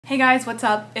Hey guys, what's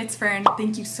up? It's Fern.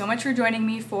 Thank you so much for joining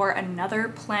me for another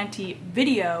Planty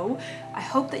video. I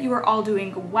hope that you are all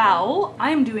doing well. I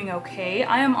am doing okay.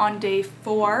 I am on day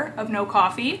 4 of no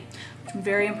coffee, which I'm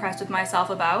very impressed with myself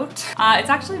about. It's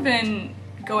actually been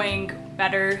going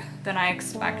better than I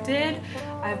expected.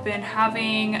 I've been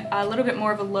having a little bit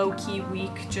more of a low-key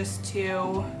week just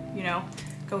to, you know,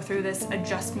 go through this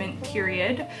adjustment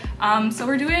period. So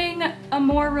we're doing a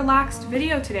more relaxed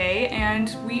video today,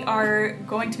 and we are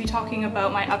going to be talking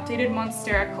about my updated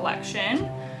Monstera collection.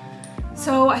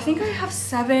 So I think I have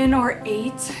 7 or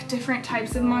 8 different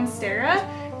types of Monstera,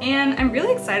 and I'm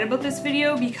really excited about this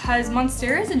video because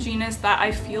Monstera is a genus that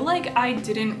I feel like I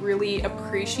didn't really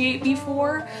appreciate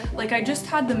before. Like, I just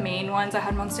had the main ones. I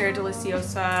had Monstera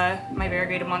deliciosa, my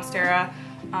variegated Monstera,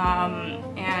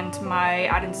 and my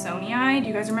adansonii. Do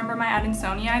you guys remember my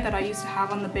adansonii that I used to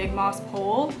have on the big moss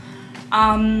pole?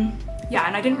 Yeah,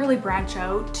 and I didn't really branch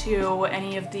out to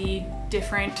any of the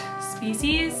different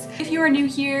species. If you are new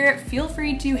here, feel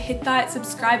free to hit that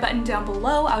subscribe button down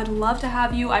below. I would love to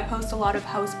have you. I post a lot of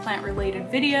houseplant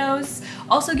related videos.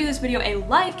 Also give this video a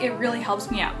like, it really helps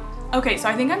me out. Okay, so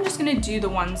I think I'm just gonna do the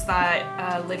ones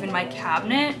that live in my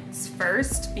cabinets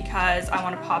first because I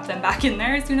want to pop them back in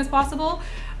there as soon as possible.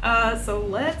 So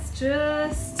let's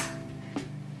just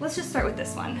start with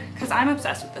this one because I'm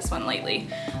obsessed with this one lately.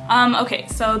 Okay,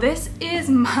 so this is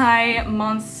my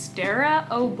Monstera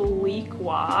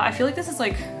obliqua. I feel like this is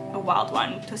like a wild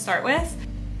one to start with.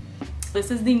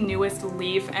 This is the newest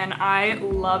leaf and I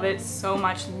love it so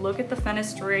much. Look at the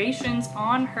fenestrations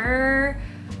on her.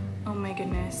 Oh my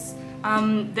goodness.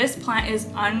 This plant is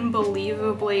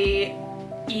unbelievably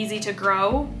easy to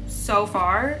grow so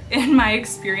far in my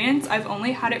experience. I've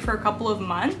only had it for a couple of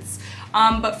months.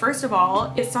 But first of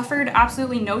all, it suffered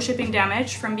absolutely no shipping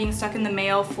damage from being stuck in the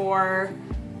mail for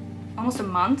almost a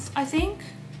month, I think.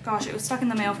 Gosh, it was stuck in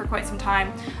the mail for quite some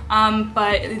time.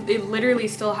 But it literally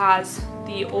still has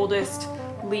the oldest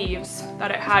leaves that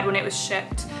it had when it was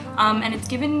shipped. And it's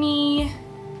given me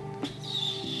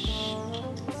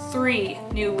 3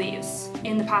 new leaves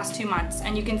in the past 2 months,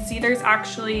 and you can see there's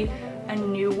actually a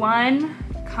new one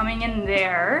coming in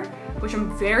there, which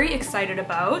I'm very excited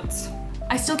about.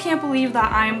 I still can't believe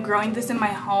that I'm growing this in my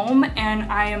home, and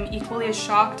I am equally as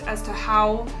shocked as to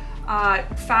how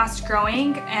fast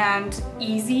growing and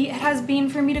easy it has been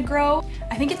for me to grow.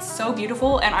 I think it's so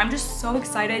beautiful, and I'm just so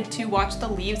excited to watch the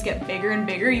leaves get bigger and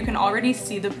bigger. You can already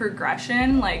see the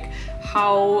progression, like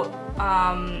how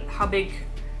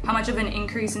much of an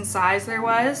increase in size there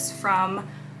was from,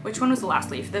 which one was the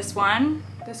last leaf? This one.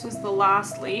 This was the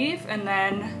last leaf, and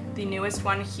then the newest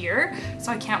one here.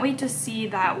 So I can't wait to see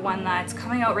that one that's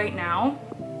coming out right now.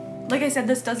 Like I said,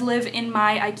 this does live in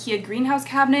my IKEA greenhouse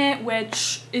cabinet,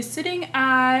 which is sitting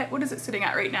at, what is it sitting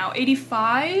at right now?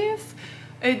 85?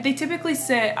 They typically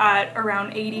sit at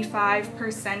around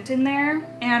 85% in there,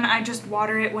 and I just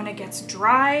water it when it gets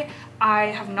dry. I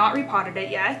have not repotted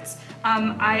it yet.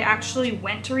 I actually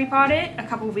went to repot it a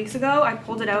couple of weeks ago. I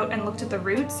pulled it out and looked at the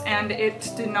roots, and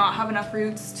it did not have enough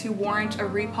roots to warrant a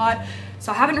repot.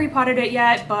 So I haven't repotted it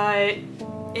yet, but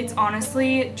it's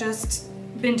honestly just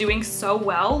been doing so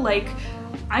well. Like,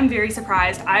 I'm very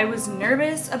surprised. I was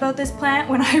nervous about this plant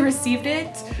when I received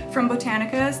it from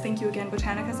Botanicas. Thank you again,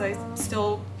 Botanicas. I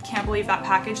still can't believe that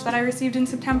package that I received in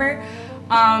September.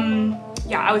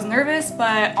 Yeah, I was nervous,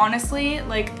 but honestly,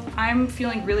 like, I'm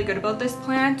feeling really good about this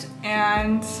plant,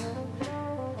 and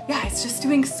yeah, it's just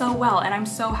doing so well, and I'm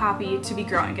so happy to be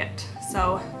growing it.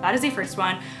 So that is the first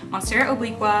one, Monstera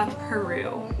obliqua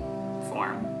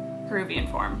Peruvian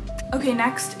form. Okay,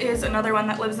 next is another one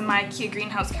that lives in my IKEA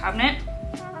greenhouse cabinet,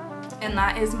 and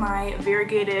that is my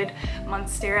variegated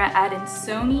Monstera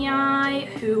adansonii,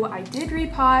 who I did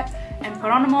repot and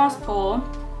put on a moss pole,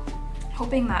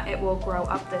 hoping that it will grow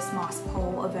up this moss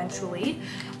pole eventually.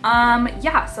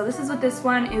 Yeah, so this is what this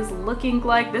one is looking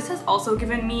like. This has also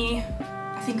given me,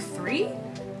 I think 3?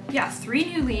 Yeah, 3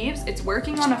 new leaves. It's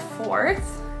working on a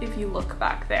 4th, if you look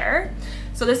back there.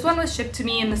 So this one was shipped to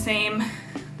me in the same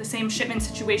shipment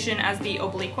situation as the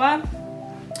obliqua.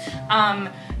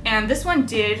 And this one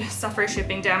did suffer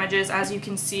shipping damages. As you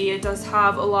can see, it does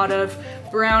have a lot of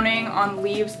browning on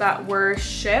leaves that were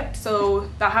shipped. So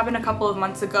that happened a couple of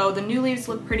months ago. The new leaves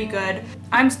look pretty good.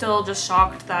 I'm still just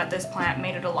shocked that this plant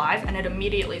made it alive, and it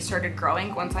immediately started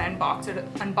growing once I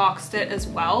unboxed it as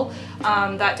well.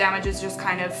 That damage is just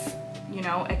kind of, you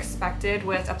know, expected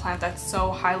with a plant that's so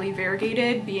highly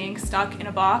variegated being stuck in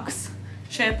a box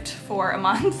shipped for a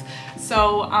month.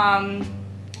 So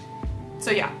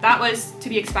yeah, that was to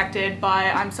be expected, but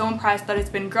I'm so impressed that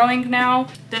it's been growing now.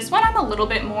 This one I'm a little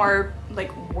bit more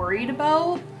like worried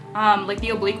about. Like the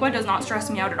obliqua does not stress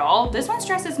me out at all. This one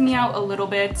stresses me out a little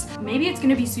bit. Maybe it's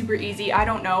gonna be super easy, I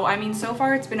don't know. I mean, so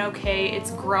far it's been okay,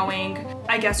 it's growing.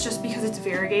 I guess just because it's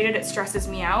variegated, it stresses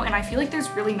me out, and I feel like there's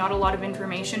really not a lot of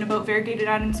information about variegated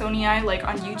adansonii. Like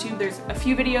on YouTube, there's a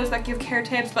few videos that give care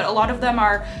tips, but a lot of them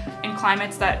are in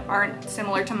climates that aren't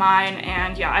similar to mine,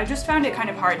 and yeah, I've just found it kind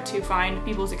of hard to find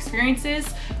people's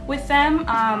experiences with them.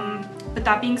 But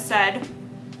that being said,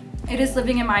 it is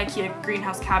living in my IKEA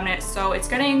greenhouse cabinet, so it's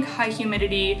getting high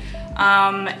humidity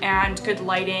and good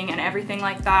lighting and everything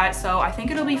like that, so I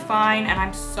think it'll be fine, and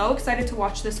I'm so excited to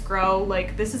watch this grow.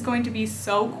 Like, this is going to be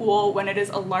so cool when it is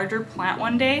a larger plant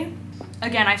one day.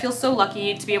 Again, I feel so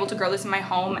lucky to be able to grow this in my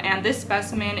home, and this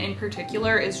specimen in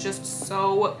particular is just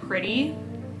so pretty.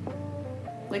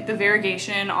 Like, the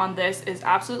variegation on this is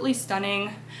absolutely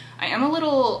stunning. I am a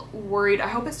little worried. I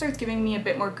hope it starts giving me a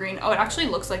bit more green. Oh, it actually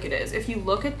looks like it is. If you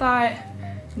look at that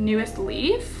newest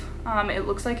leaf, it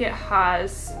looks like it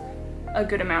has a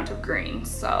good amount of green,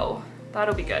 so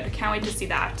that'll be good. Can't wait to see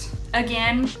that.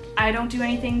 Again, I don't do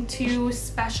anything too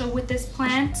special with this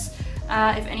plant.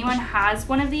 If anyone has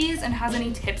one of these and has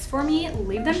any tips for me,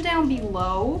 leave them down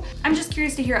below. I'm just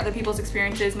curious to hear other people's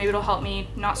experiences. Maybe it'll help me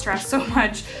not stress so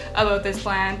much about this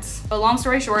plant. But long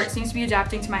story short, it seems to be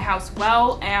adapting to my house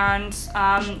well, and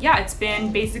yeah, it's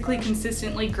been basically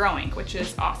consistently growing, which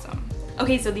is awesome.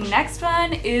 Okay, so the next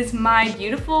one is my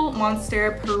beautiful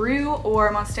Monstera Peru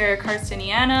or Monstera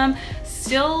Collection,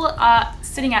 still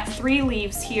sitting at 3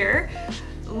 leaves here.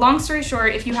 Long story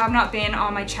short, if you have not been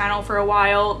on my channel for a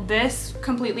while, this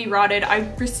completely rotted.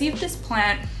 I received this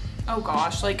plant, oh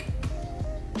gosh, like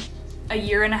a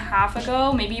year and a half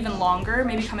ago, maybe even longer,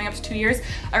 maybe coming up to 2 years.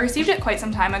 I received it quite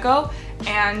some time ago,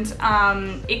 and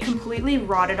it completely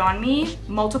rotted on me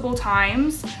multiple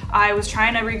times. I was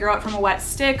trying to regrow it from a wet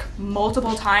stick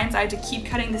multiple times. I had to keep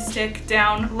cutting the stick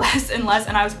down less and less,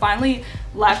 and I was finally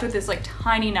left with this like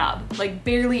tiny nub, like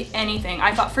barely anything.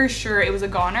 I thought for sure it was a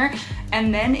goner,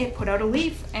 and then it put out a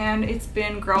leaf, and it's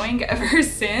been growing ever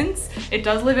since. It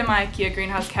does live in my IKEA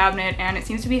greenhouse cabinet, and it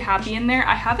seems to be happy in there.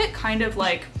 I have it kind of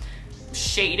like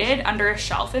shaded under a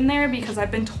shelf in there because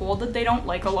I've been told that they don't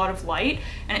like a lot of light,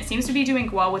 and it seems to be doing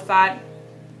well with that.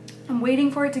 I'm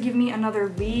waiting for it to give me another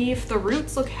leaf. The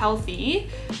roots look healthy.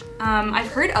 I've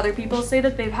heard other people say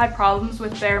that they've had problems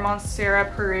with their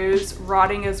Monstera Perus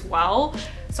rotting as well,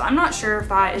 so I'm not sure if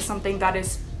that is something that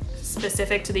is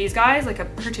specific to these guys, like a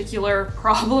particular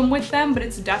problem with them, but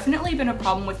it's definitely been a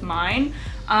problem with mine.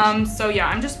 So yeah,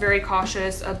 I'm just very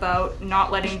cautious about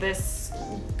not letting this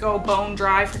go bone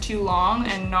dry for too long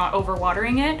and not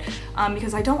overwatering it,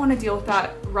 because I don't want to deal with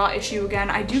that rot issue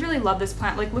again. I do really love this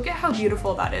plant. Like, look at how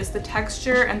beautiful that is. The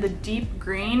texture and the deep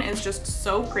green is just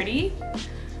so pretty.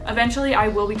 Eventually I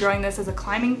will be growing this as a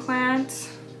climbing plant.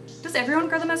 Does everyone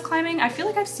grow them as climbing? I feel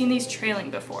like I've seen these trailing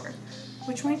before,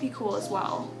 which might be cool as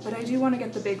well, but I do want to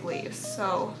get the big leaves,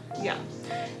 so yeah.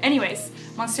 Anyways,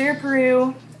 Monstera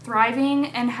Peru, thriving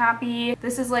and happy.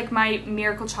 This is like my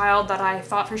miracle child that I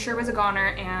thought for sure was a goner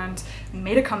and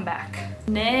made a comeback.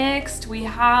 Next, we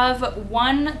have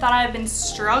one that I've been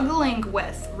struggling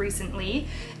with recently,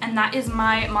 and that is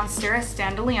my Monstera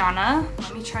standleyana.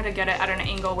 Let me try to get it at an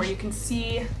angle where you can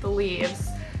see the leaves.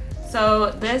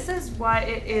 So this is what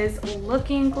it is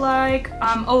looking like.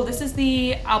 Oh, this is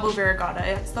the albo variegata.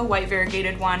 It's the white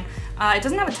variegated one. It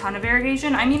doesn't have a ton of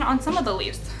variegation. I mean, on some of the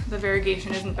leaves, the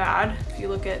variegation isn't bad if you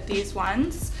look at these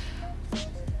ones.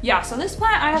 Yeah, so this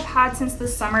plant I have had since the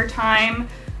summertime.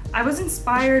 I was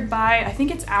inspired by, I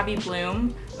think it's Abby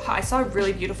Bloom. I saw a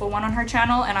really beautiful one on her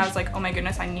channel, and I was like, oh my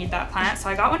goodness, I need that plant. So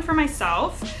I got one for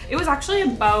myself. It was actually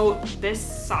about this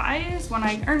size when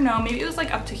or no, maybe it was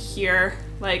like up to here.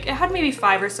 Like, it had maybe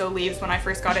 5 or so leaves when I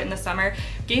first got it in the summer.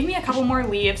 Gave me a couple more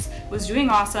leaves, was doing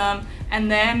awesome,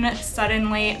 and then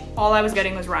suddenly all I was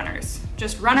getting was runners.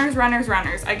 Just runners, runners,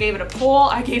 runners. I gave it a pole,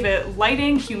 I gave it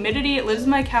lighting, humidity, it lives in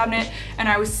my cabinet, and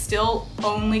I was still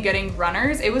only getting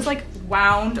runners. It was like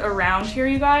wound around here,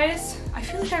 you guys. I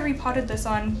feel like I repotted this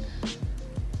on,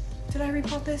 did I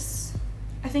repot this?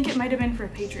 I think it might have been for a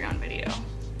Patreon video.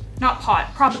 Not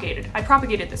pot, propagated. I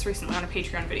propagated this recently on a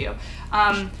Patreon video.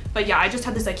 But yeah, I just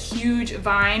had this like huge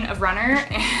vine of runner,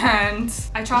 and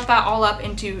I chopped that all up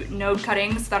into node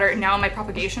cuttings that are now in my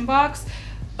propagation box.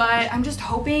 But I'm just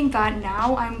hoping that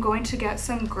now I'm going to get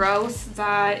some growth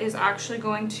that is actually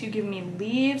going to give me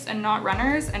leaves and not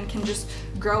runners, and can just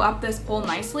grow up this pole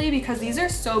nicely, because these are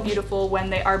so beautiful when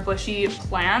they are bushy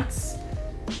plants.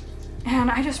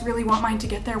 And I just really want mine to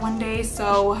get there one day,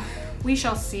 so we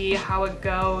shall see how it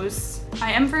goes.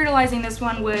 I am fertilizing this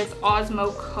one with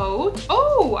Osmo Coat.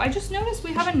 Oh, I just noticed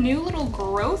we have a new little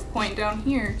growth point down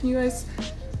here. Can you guys,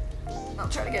 I'll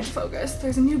try to get to focus.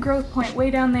 There's a new growth point way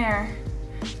down there.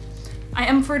 I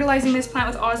am fertilizing this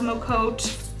plant with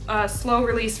Osmocote slow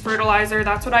release fertilizer.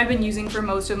 That's what I've been using for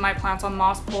most of my plants on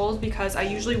moss poles because I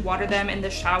usually water them in the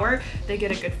shower. They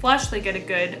get a good flush, they get a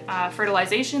good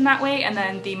fertilization that way, and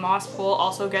then the moss pole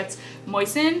also gets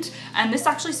moistened. And this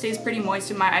actually stays pretty moist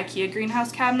in my IKEA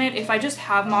greenhouse cabinet. If I just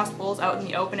have moss poles out in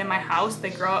the open in my house, they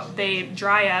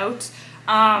dry out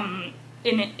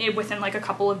within like a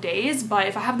couple of days, but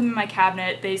if I have them in my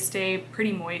cabinet, they stay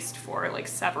pretty moist for like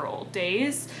several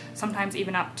days, sometimes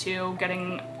even up to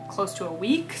getting close to a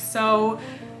week. So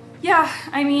yeah,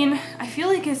 I mean, I feel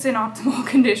like it's in optimal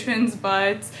conditions,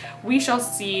 but we shall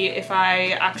see if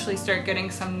I actually start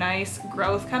getting some nice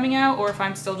growth coming out or if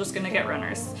I'm still just gonna get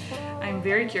runners. I'm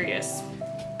very curious.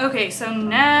 Okay, so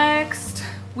next,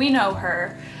 we know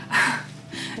her.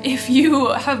 If you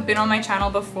have been on my channel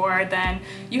before, then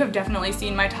you have definitely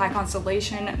seen my Thai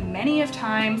constellation many of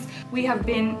times. We have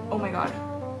been, oh my god,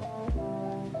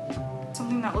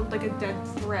 something that looked like a dead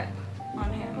thrip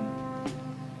on him.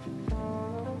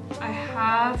 I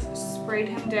have sprayed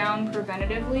him down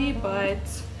preventatively, but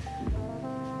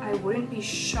I wouldn't be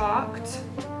shocked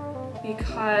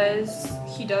because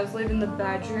he does live in the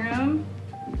bedroom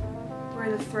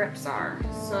where the thrips are.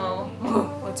 So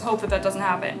let's hope that that doesn't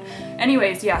happen.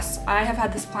 Anyways, yes, I have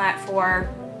had this plant for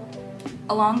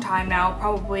a long time now,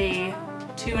 probably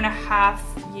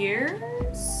 2.5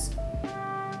 years.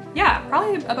 Yeah,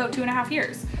 probably about 2.5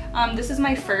 years. This is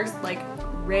my first like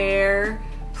rare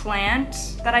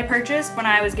plant that I purchased when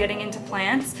I was getting into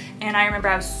plants, and I remember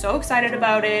I was so excited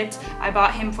about it. I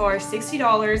bought him for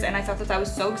 $60 and I thought that that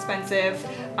was so expensive.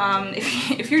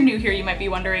 If you're new here, you might be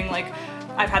wondering, like,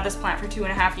 I've had this plant for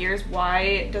 2.5 years,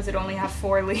 why does it only have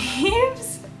 4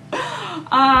 leaves?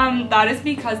 That is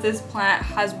because this plant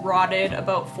has rotted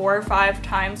about 4 or 5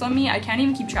 times on me. I can't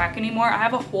even keep track anymore. I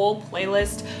have a whole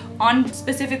playlist on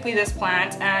specifically this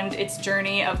plant and its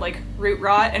journey of like root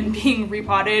rot and being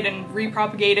repotted and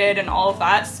repropagated and all of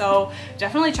that. So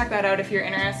definitely check that out if you're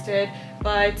interested.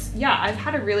 But yeah, I've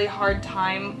had a really hard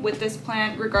time with this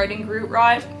plant regarding root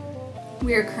rot.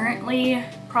 We are currently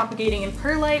propagating in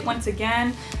perlite once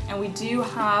again, and we do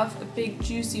have a big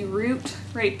juicy root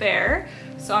right there.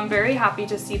 So I'm very happy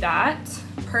to see that.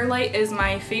 Perlite is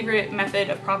my favorite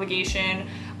method of propagation.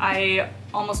 I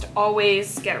almost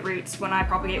always get roots when I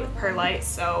propagate with perlite,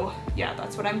 so yeah,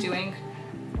 that's what I'm doing.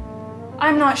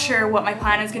 I'm not sure what my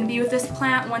plan is going to be with this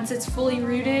plant once it's fully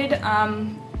rooted.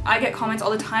 I get comments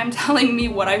all the time telling me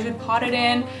what I should pot it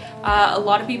in. A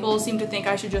lot of people seem to think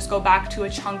I should just go back to a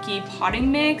chunky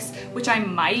potting mix, which I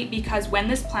might, because when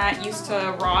this plant used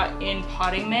to rot in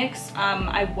potting mix,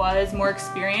 I was more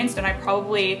experienced and I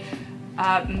probably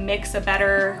mix a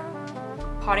better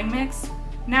potting mix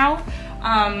now.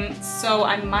 So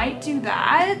I might do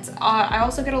that. I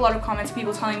also get a lot of comments,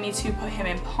 people telling me to put him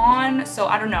in pon, so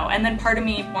I don't know. And then part of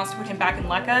me wants to put him back in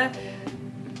leca.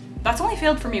 That's only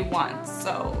failed for me once,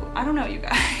 so I don't know, you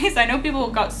guys. I know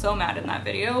people got so mad in that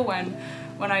video when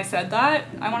I said that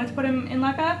I wanted to put him in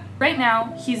leca. Right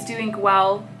now, he's doing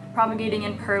well, propagating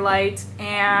in perlite,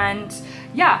 and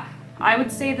yeah, I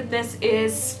would say that this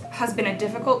has been a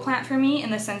difficult plant for me in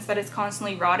the sense that it's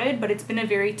constantly rotted, but it's been a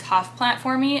very tough plant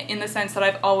for me in the sense that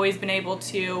I've always been able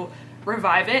to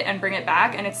revive it and bring it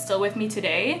back, and it's still with me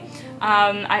today.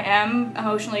 I am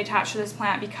emotionally attached to this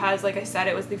plant because, like I said,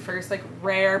 it was the first like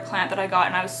rare plant that I got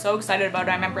and I was so excited about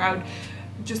it. I remember I would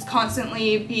just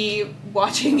constantly be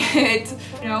watching it.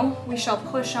 You know, we shall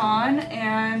push on,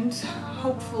 and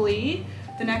hopefully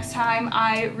the next time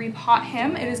I repot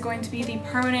him, it is going to be the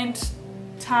permanent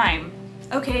time.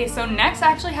 Okay, so next I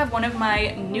actually have one of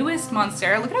my newest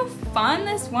Monstera. Look at how fun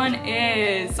this one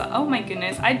is. Oh my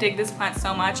goodness, I dig this plant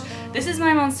so much. This is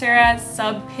my Monstera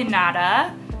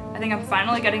subpinnata. I think I'm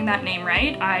finally getting that name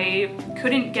right. I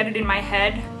couldn't get it in my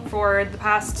head for the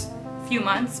past few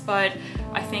months, but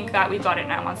I think that we've got it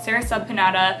now. Monstera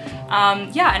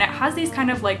subpinnata. Yeah, and it has these kind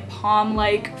of like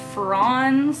palm-like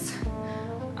fronds.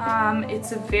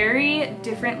 It's a very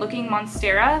different looking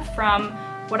Monstera from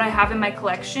what I have in my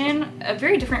collection,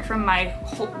 very different from my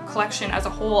whole collection as a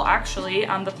whole actually.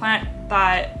 The plant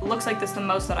that looks like this the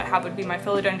most that I have would be my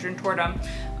Philodendron tortum.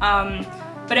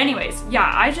 But anyways,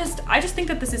 yeah, I just think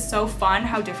that this is so fun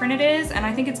how different it is, and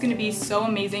I think it's going to be so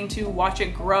amazing to watch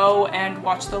it grow and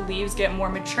watch the leaves get more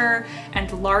mature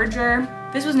and larger.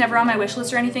 This was never on my wish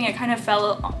list or anything. It kind of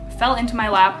fell into my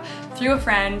lap through a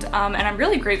friend, and I'm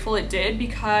really grateful it did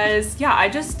because yeah,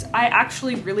 I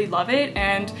actually really love it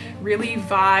and really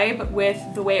vibe with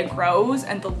the way it grows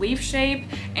and the leaf shape,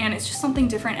 and it's just something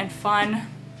different and fun.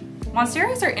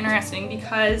 Monsteras are interesting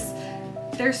because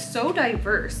they're so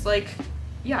diverse. Like,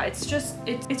 yeah,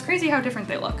 it's crazy how different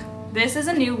they look. This is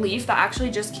a new leaf that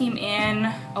actually just came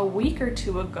in a week or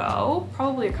two ago,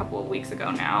 probably a couple of weeks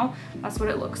ago now. That's what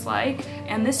it looks like.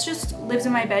 And this just lives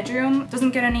in my bedroom,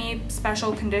 doesn't get any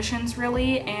special conditions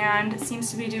really, and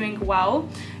seems to be doing well.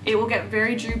 It will get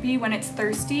very droopy when it's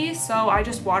thirsty, so I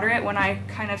just water it when I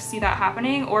kind of see that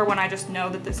happening, or when I just know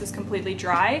that this is completely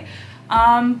dry.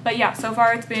 But yeah, so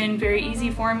far it's been very easy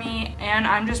for me, and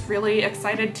I'm just really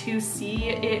excited to see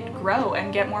it grow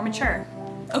and get more mature.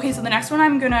 Okay, so the next one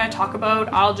I'm gonna talk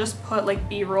about, I'll just put like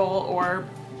B-roll or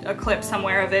a clip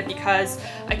somewhere of it because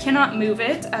I cannot move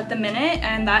it at the minute,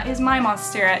 and that is my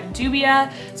Monstera dubia.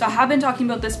 So I have been talking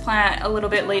about this plant a little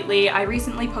bit lately. I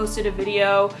recently posted a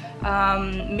video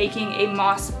making a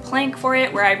moss plank for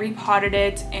it where I repotted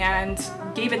it and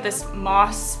gave it this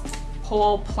moss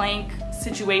pole plank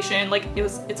situation. Like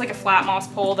it's like a flat moss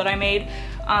pole that I made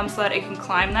so that it can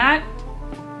climb that,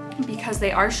 because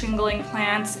they are shingling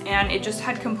plants, and it just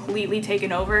had completely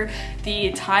taken over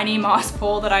the tiny moss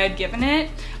pole that I had given it.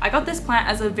 I got this plant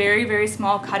as a very, very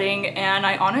small cutting, and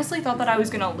I honestly thought that I was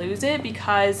gonna lose it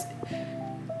because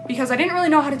I didn't really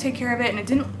know how to take care of it, and it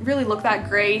didn't really look that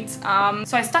great. So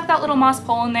I stuck that little moss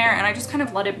pole in there, and I just kind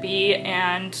of let it be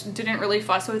and didn't really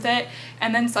fuss with it.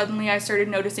 And then suddenly I started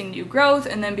noticing new growth,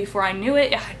 and then before I knew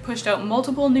it, it had pushed out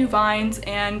multiple new vines,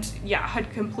 and yeah,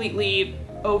 had completely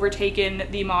overtaken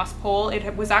the moss pole.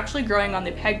 It was actually growing on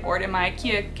the pegboard in my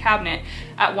IKEA cabinet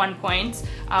at one point.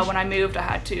 When I moved, I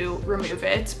had to remove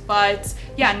it. But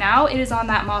yeah, now it is on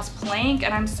that moss plank,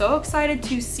 and I'm so excited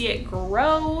to see it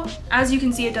grow. As you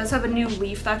can see, it does have a new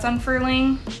leaf that's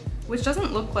unfurling, which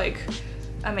doesn't look like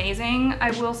amazing, I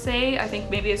will say. I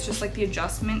think maybe it's just like the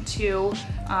adjustment to,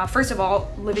 first of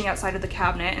all, living outside of the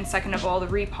cabinet, and second of all, the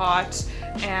repot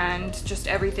and just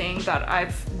everything that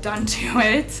I've done to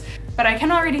it. But I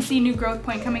can already see new growth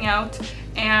point coming out,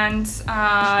 and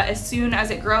as soon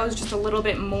as it grows just a little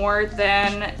bit more,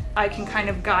 then I can kind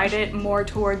of guide it more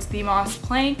towards the moss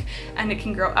plank, and it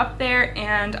can grow up there,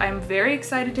 and I'm very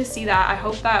excited to see that. I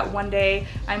hope that one day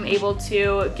I'm able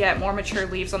to get more mature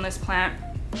leaves on this plant.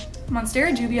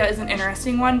 Monstera dubia is an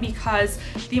interesting one because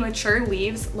the mature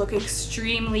leaves look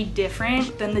extremely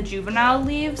different than the juvenile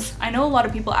leaves. I know a lot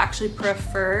of people actually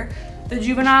prefer the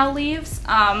juvenile leaves,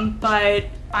 but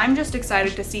I'm just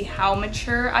excited to see how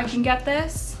mature I can get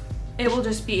this. It will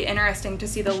just be interesting to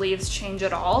see the leaves change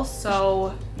at all.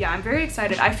 So yeah, I'm very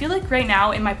excited. I feel like right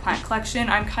now in my plant collection,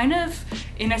 I'm kind of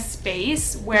in a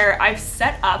space where I've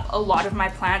set up a lot of my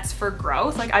plants for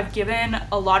growth. Like I've given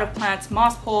a lot of plants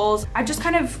moss poles. I've just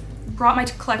kind of brought my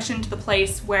collection to the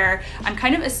place where I'm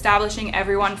kind of establishing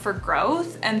everyone for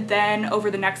growth, and then over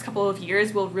the next couple of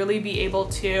years we'll really be able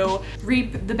to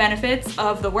reap the benefits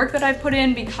of the work that I've put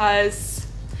in, because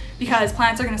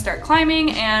plants are going to start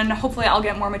climbing, and hopefully I'll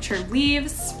get more mature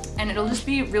leaves, and it'll just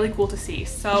be really cool to see.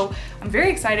 So I'm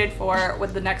very excited for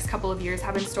what the next couple of years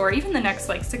have in store, even the next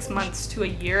like 6 months to a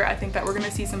year. I think that we're going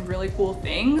to see some really cool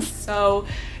things. So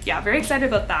yeah, very excited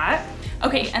about that.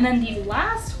 Okay, and then the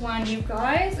last one, you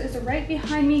guys, is right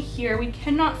behind me here. We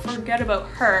cannot forget about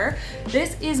her.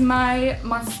 This is my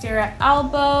Monstera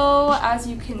albo. As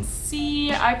you can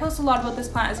see, I post a lot about this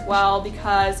plant as well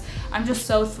because I'm just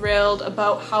so thrilled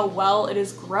about how well it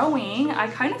is growing. I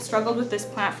kind of struggled with this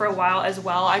plant for a while as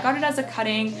well. I got it as a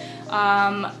cutting,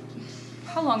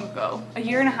 how long ago? A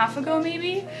year and a half ago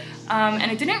maybe?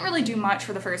 And it didn't really do much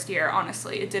for the first year,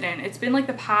 honestly. It didn't. It's been like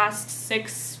the past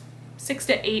six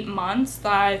to 8 months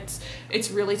that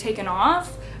it's really taken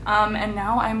off, and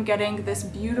now I'm getting this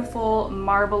beautiful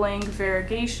marbling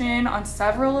variegation on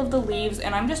several of the leaves,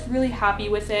 and I'm just really happy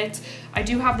with it. I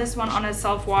do have this one on a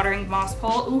self-watering moss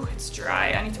pole. Ooh, it's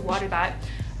dry, I need to water that.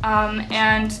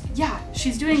 And yeah,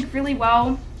 she's doing really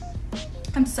well.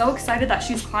 I'm so excited that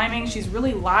she's climbing. She's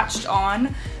really latched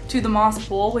on to the moss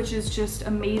pole, which is just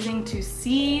amazing to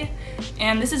see.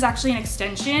 And this is actually an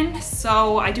extension,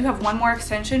 so I do have one more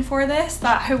extension for this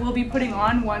that I will be putting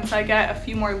on once I get a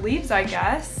few more leaves, I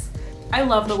guess. I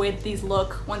love the way that these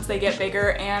look once they get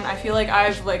bigger, and I feel like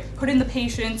I've like put in the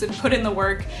patience and put in the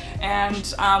work,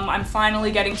 and I'm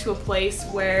finally getting to a place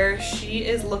where she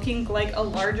is looking like a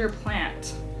larger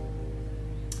plant.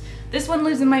 This one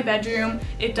lives in my bedroom.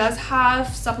 It does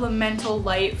have supplemental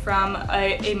light from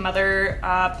a Mother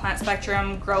Plant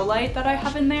Spectrum grow light that I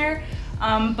have in there.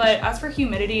 But as for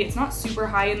humidity, it's not super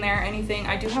high in there or anything.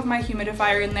 I do have my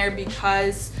humidifier in there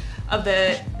because of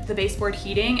the baseboard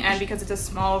heating, and because it's a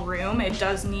small room, it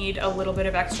does need a little bit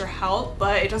of extra help,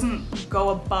 but it doesn't go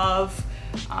above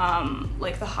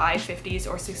like the high 50s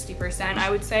or 60%, I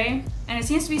would say. And it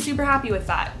seems to be super happy with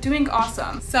that. Doing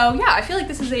awesome. So yeah, I feel like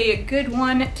this is a good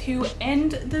one to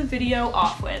end the video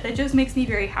off with. It just makes me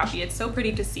very happy. It's so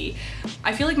pretty to see.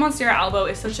 I feel like Monstera albo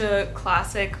is such a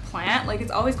classic plant. Like,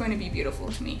 it's always going to be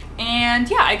beautiful to me. And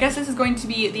yeah, I guess this is going to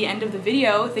be the end of the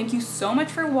video. Thank you so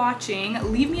much for watching.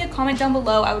 Leave me a comment down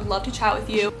below. I would love to chat with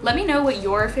you. Let me know what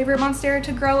your favorite Monstera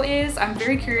to grow is. I'm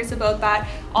very curious about that.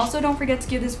 Also, don't forget to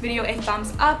give this video a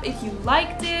thumbs up if you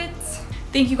liked it.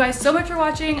 Thank you guys so much for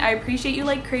watching. I appreciate you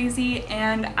like crazy,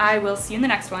 and I will see you in the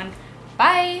next one.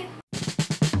 Bye!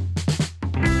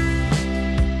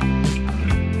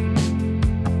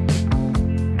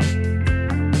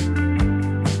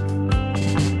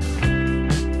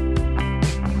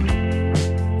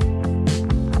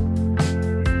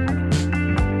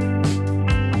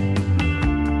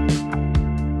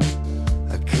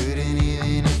 I couldn't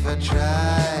even if I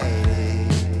tried.